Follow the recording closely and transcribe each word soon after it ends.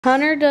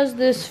Hunter does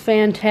this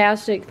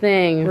fantastic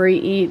thing where he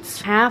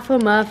eats half a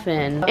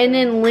muffin and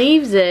then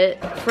leaves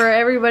it for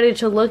everybody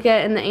to look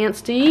at and the ants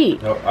to eat.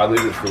 No, I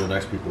leave it for the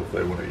next people if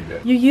they want to eat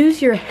it. You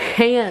use your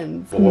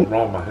hands. Well, what's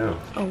wrong with my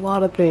hands? A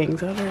lot of things,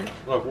 Hunter.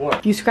 Like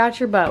what? You scratch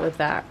your butt with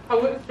that. I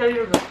wouldn't say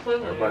you're the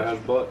cleanest. Everybody has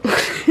butt.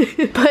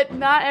 But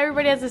not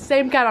everybody has the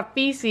same kind of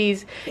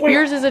feces.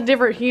 Yours is a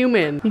different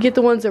human. You get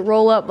the ones that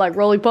roll up like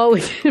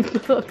roly-polies.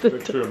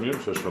 Fix your immune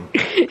system.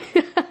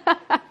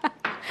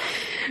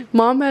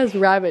 Mom has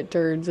rabbit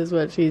turds is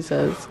what she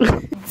says. I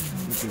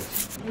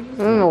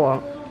don't know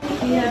what.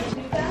 Yeah,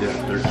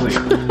 they're clean.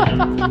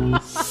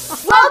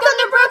 Welcome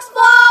to Brooke's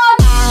vlog!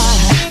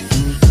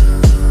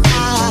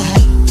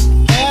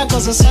 There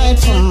goes a sight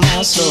from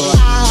my soul.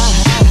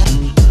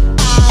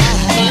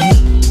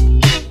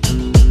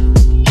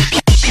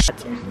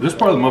 This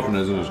part of the muffin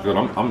isn't as good.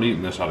 I'm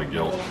eating this out of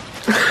guilt.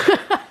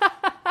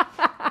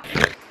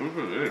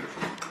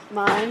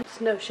 Mine,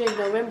 Snow Shave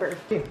November.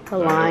 A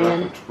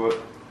lion. Foot.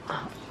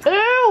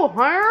 Ew,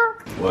 Hunter!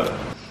 What?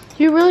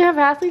 Do you really have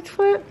athlete's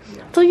foot? I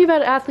feel like you've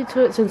had athlete's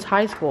foot since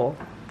high school.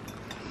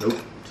 Nope,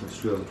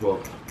 since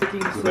 2012.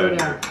 Slow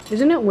down.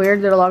 Isn't it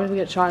weird that a lot of people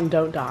get shot and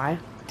don't die?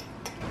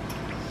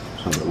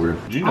 Sounds a bit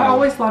weird. Did you know? I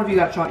always thought if you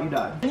got shot, you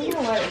died. You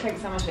know what? It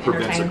takes so much to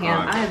Prevents entertain a him.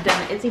 crime. I have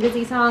done an Itsy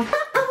Bitsy song.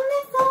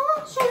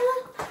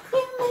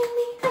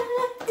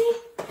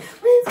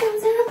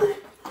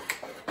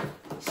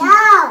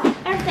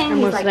 Everything I'm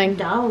he's listening. like,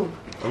 dog.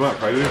 I'm not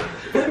crazy.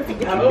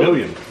 It's a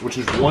million, which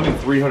is 1 in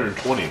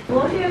 320.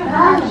 Look at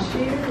her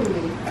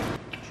shoes.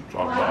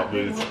 Talk about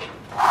bitch.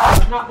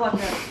 Not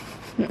plugged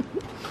in.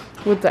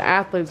 With the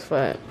athlete's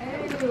foot.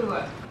 Ooh.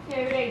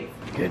 Goodies.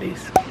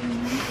 Goodies.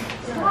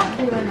 Stop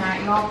doing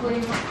that, y'all,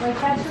 please. Like,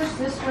 that's your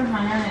sister,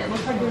 Hunter, and it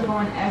looks like you're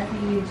going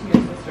F-you to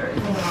your sister.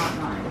 It's not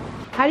mine.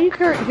 How do you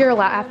hear a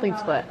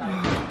athlete's foot?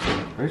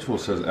 Rachel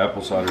says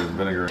apple cider and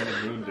vinegar and a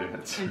moon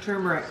dance. And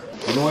turmeric.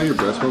 You know why your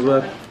breath smells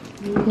bad?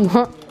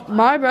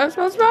 My breath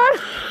smells bad?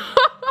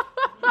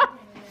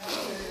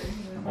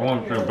 I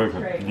want to say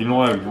bacon. You know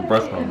why your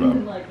breath smells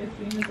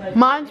bad?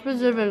 Mine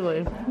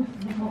specifically.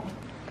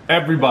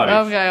 Everybody.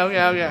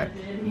 Okay.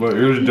 But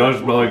yours does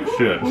smell like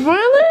shit.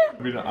 Really?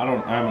 I mean, I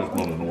haven't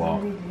smelled it in a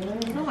while.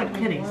 It smells like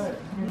pennies. It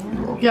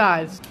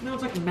Guys,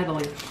 smells like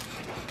metally.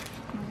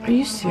 are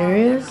you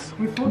serious?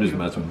 I'm just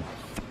messing.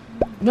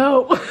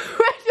 No,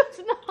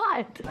 Rachel's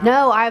not.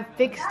 No, I've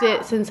fixed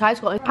it since high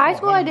school. In high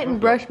school, I didn't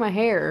brush my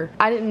hair.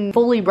 I didn't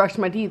fully brush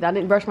my teeth. I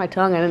didn't brush my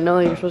tongue. I didn't know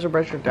that you're supposed to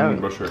brush your You didn't tongue.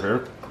 brush your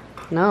hair?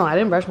 No, I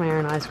didn't brush my hair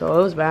in high school.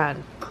 It was bad.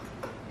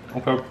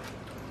 Okay.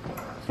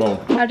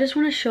 So, I just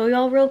want to show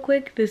y'all real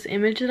quick this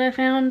image that I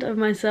found of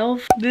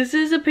myself. This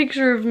is a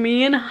picture of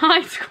me in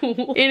high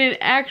school in an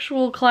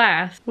actual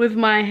class with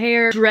my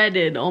hair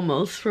dreaded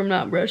almost from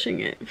not brushing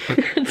it.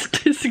 It's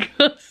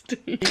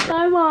disgusting.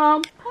 Hi,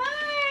 Mom.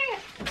 Hi!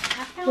 I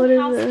found What is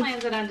house this?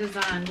 plans that I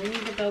designed. We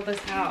need to build this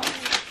house.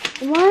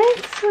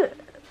 What?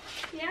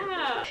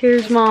 Yeah.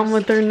 Here's Mom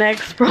with her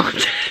next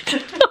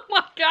project. Oh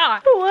my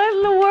God. What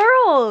in the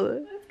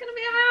world? It's gonna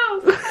be a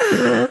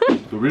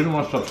house. the reason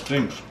why stuff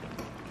stinks is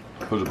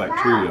because of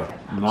bacteria.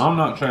 Now, I'm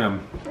not saying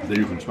that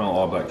you can smell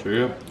all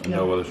bacteria and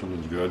know whether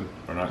something's good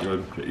or not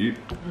good to eat,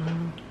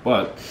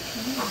 but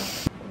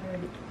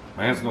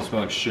my hands don't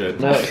smell like shit.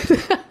 No.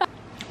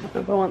 I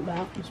want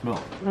that. Smell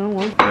it. I don't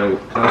want Hey,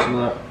 can I smell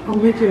that? I'll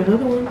make you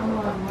another one.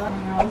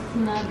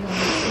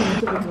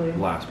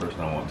 Last person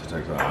I want to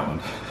take to the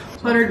island.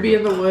 Hunter'd be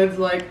in the woods,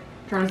 like,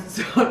 trying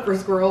to hunt for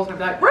squirrels,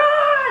 and I'd be like,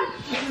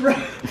 run!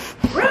 Run!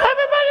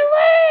 Everybody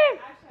leave!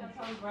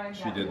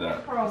 She did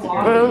that.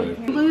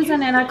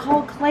 Losing, and I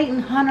called Clayton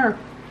Hunter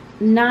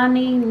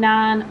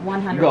 99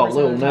 100. You got a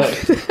little nut.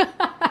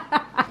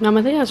 No,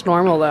 I think that's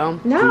normal though.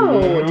 No,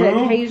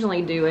 to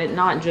occasionally do it,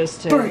 not just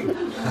to.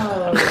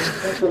 Oh,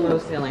 that's a low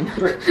ceiling.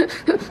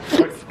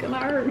 It's gonna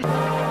hurt.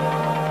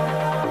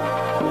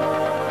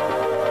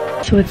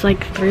 So it's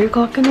like 3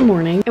 o'clock in the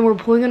morning and we're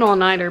pulling an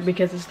all-nighter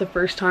because it's the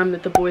first time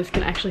that the boys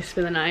can actually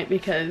spend the night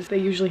because they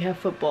usually have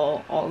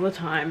football all the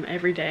time,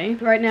 every day.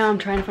 Right now I'm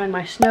trying to find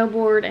my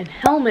snowboard and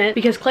helmet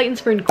because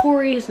Clayton's friend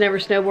Corey has never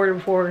snowboarded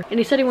before and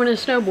he said he wanted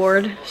to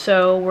snowboard,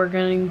 so we're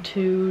going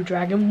to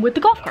drag him with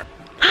the golf cart.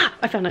 Ha!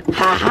 I found it.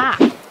 Ha ha!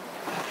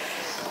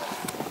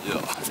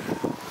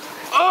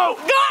 Oh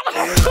God!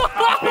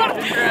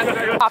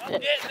 Popped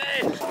it.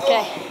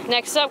 Okay,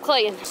 next up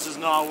Clayton. This does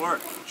not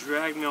work.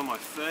 Drag me on my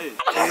face.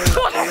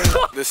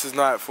 This is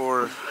not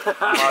for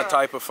my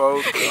type of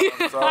folk.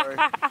 I'm sorry.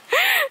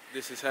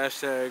 This is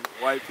hashtag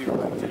white people.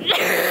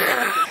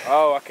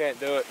 Oh, I can't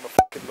do it. My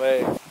fucking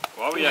leg.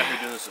 Why are we out here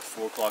doing this at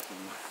 4 o'clock in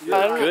the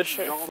morning? Good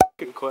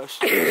fucking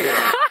question.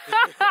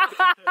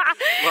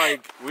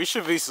 Like, we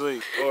should be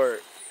asleep or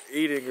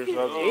eating or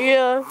something.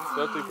 Yeah.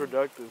 Something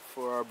productive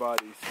for our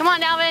bodies. Come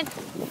on, Dalvin.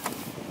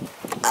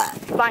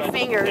 My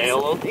fingers.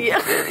 Nail 'em?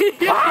 Yeah.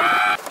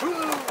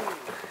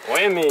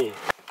 Whammy.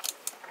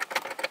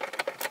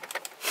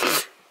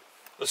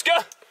 Let's go.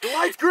 The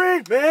light's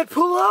green, man.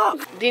 Pull up.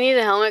 Do you need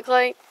a helmet,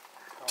 Clay?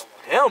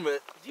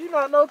 Helmet? Do you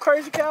not know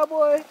Crazy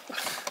Cowboy?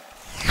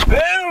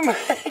 Boom.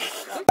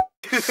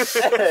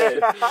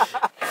 Hey!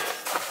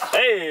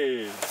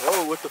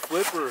 Oh, with the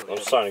flipper. I'm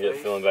just trying to get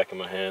feeling back in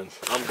my hands.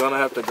 I'm gonna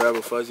have to grab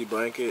a fuzzy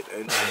blanket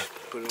and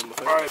put it on my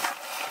face. Alright.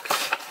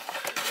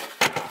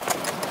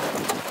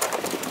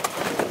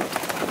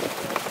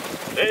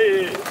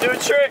 Hey, do a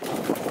trick!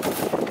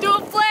 Do a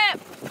flip!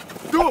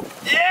 Do it!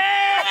 Yeah!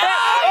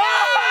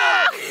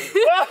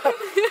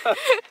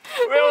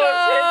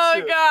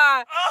 Oh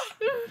god!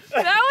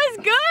 That was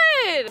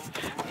good!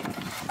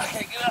 I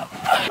can't get up.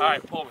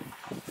 Alright, pull me.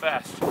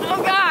 Fast.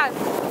 Oh god!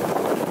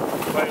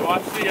 Wait,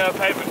 watch the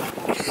pavement.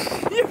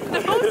 Your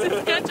nose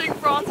is catching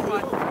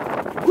frostbite.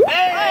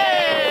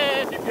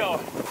 Hey! Keep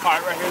going.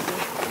 Alright, right here.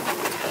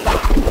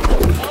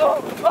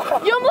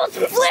 You almost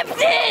flipped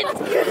it!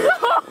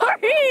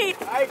 Sorry!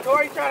 Hey,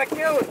 Corey trying to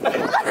kill it.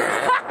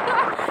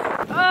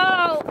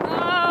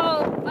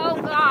 Oh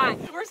god.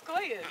 Where's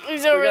Clayton?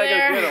 He's over gotta go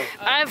there. get him.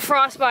 I have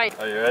frostbite.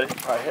 Are you ready?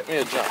 Alright, hit me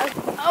a jump.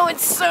 Oh,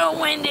 it's so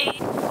windy.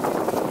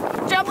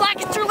 Jump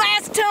like it's your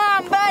last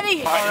time,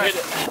 buddy. Alright,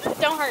 hit it.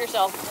 Don't hurt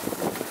yourself.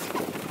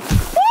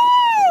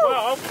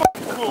 Well, I'm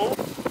fucking cool.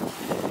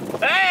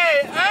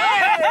 Hey!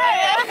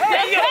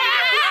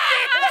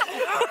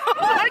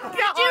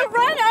 Did you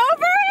run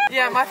over?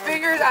 Yeah, my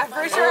fingers, I'm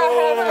pretty sure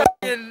I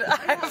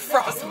have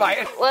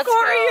frostbite. Let's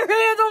Corey, go. your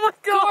hands, oh my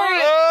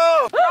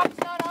god.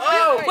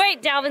 Oh.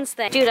 Wait, Dalvin's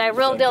thing. Dude, I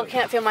real deal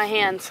can't feel my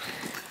hands.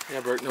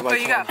 Yeah, Brooke,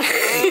 nobody you got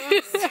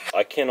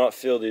I cannot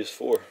feel these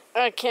four.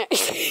 I can't.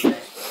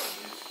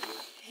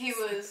 He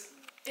was.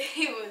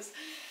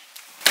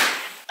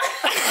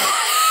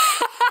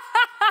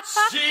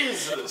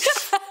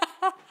 Jesus!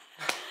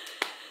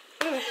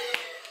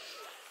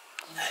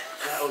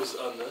 That was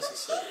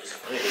unnecessary. I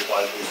think it's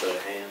why we said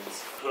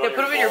hands. Yeah, put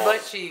them in your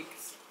butt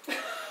cheeks.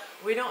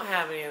 We don't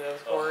have any of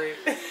those, Corey.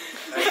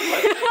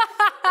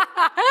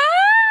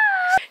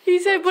 He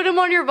said put them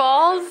on your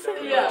balls?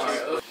 Yeah.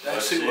 That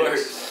actually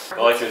works. I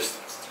like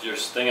your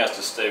thing has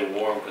to stay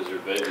warm because your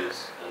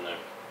baby's in there.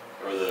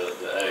 Or the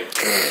egg.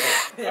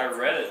 I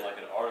read it in like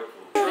an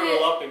article.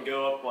 Shrivel up and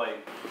go up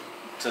like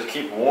to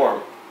keep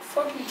warm.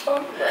 What the fuck are you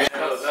talking about?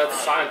 Yeah, that's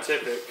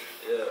scientific.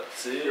 Yeah,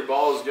 see, your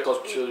balls get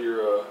closer to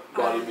your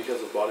body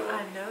because of body weight.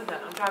 I know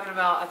that. I'm talking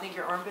about, I think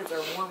your armpits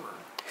are warmer.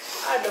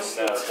 I don't That's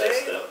that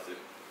step, dude.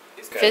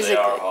 Because Physically.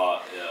 they are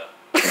hot, yeah.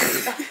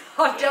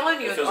 I'm telling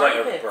you, It it's feels like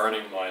armpits. they're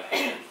burning my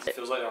hands. It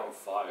feels like they're on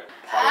fire.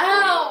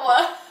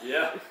 Ow!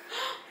 Yeah.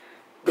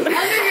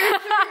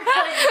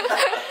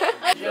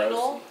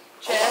 Genital,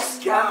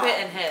 chest, armpit,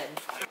 and head.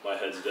 My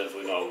head's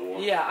definitely not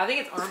warm. Yeah, I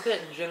think it's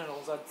armpit and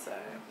genitals, I'd say.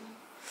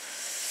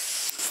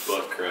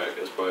 Butt crack,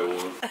 that's probably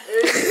one.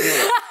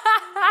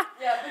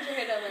 Yeah, put your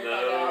hand down there. No.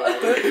 I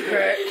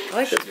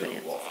like this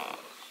man.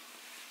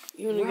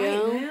 You wanna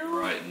go?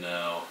 Right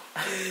now.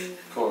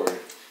 Corey.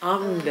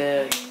 I'm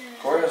dead.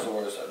 Corey has the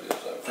worst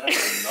ideas ever.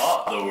 That's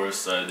not the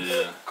worst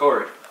idea.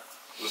 Corey,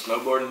 was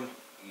snowboarding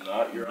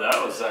not your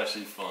That was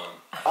actually fun.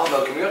 I don't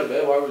know, can we go to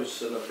bed? Why are we just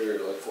sitting up here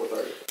at like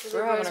 4:30?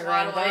 We're having a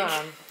grand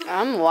time.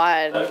 I'm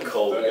wide. That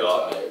cold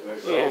got me.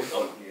 Yeah.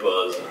 I'm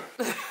buzzing.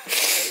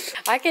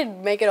 I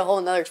could make it a whole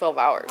another 12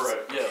 hours. Right,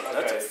 yeah,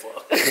 that's a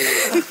fuck.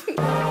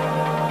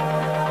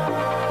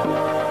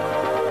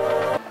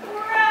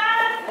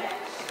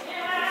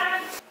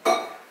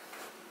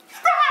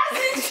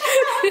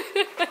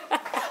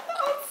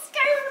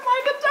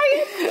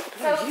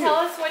 So tell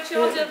us what you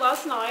all did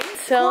last night.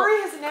 So,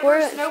 Corey has never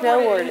we're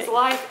snowboarded in his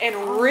life and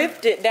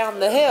ripped it down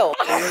the hill.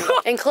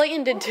 And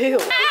Clayton did too.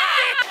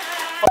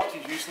 Fuck you,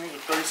 Houston. These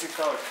are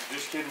 $36.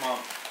 Just kidding, Mom.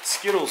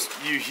 Skittles,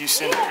 you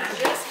Houston.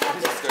 Just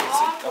have this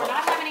off. We're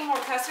not having any more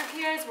custard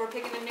kids. We're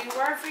picking a new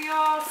word for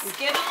y'all.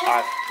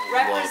 Skittles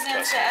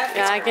represents the F.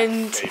 I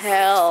can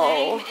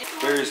tell.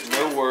 There is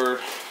no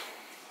word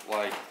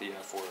like the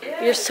F word.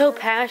 You're so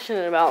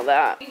passionate about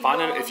that.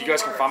 If you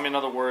guys can find me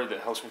another word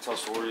that helps me tell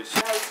stories.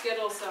 Oh,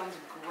 Skittles sounds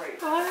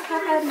great. I've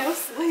had no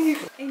sleep,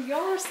 and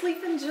y'all are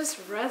sleeping just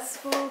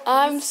restful.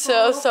 I'm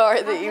so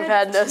sorry that you've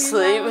had no 2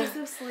 sleep. hours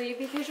of sleep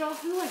because y'all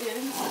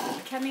hooligans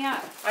kept me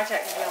up. I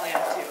technically only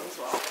have 2 as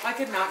well. I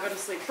could not go to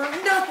sleep for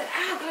nothing.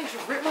 Ow, guys, you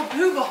ripped my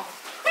boob off.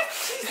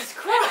 Jesus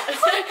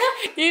Christ.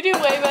 You do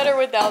way better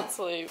without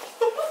sleep.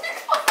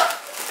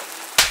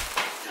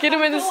 Get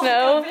him in the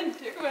snow. I've been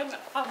doing,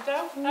 I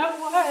don't know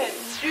what.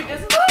 Dude,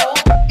 this is cold.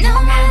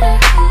 No matter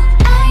who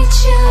I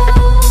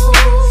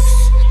choose,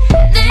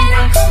 they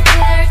don't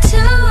compare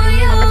to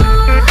you.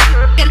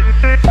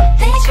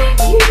 They treat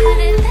me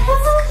better,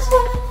 that's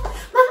cool.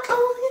 My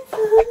only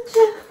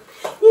sunshine,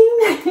 you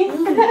make me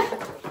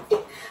happy.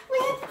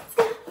 When it's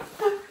got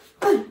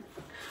fun.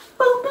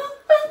 Boom, boom,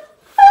 boom,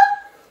 boom.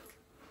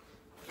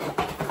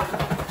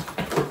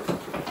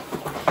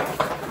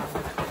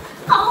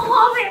 I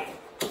love it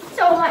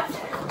so much.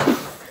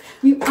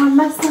 You are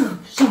my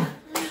sunshine.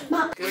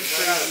 Good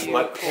for you,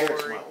 My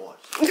parents Corey. might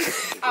watch.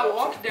 I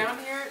walked down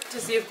here to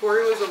see if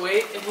Corey was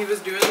awake, and he was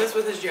doing this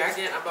with his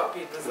jacket, and I about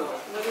peed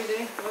myself. What did he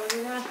do? What did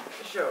he do?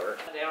 Sure.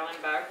 Down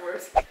and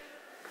backwards.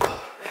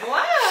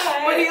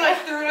 Why? When he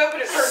like threw it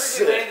open, it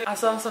perfectly landed. I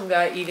saw some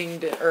guy eating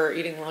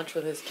lunch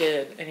with his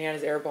kid, and he had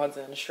his AirPods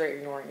in, straight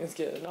ignoring his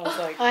kid. And I was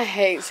like, I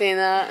hate seeing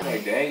that.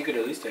 Like, dang, you could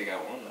at least take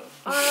out one though.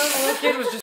 the kid was just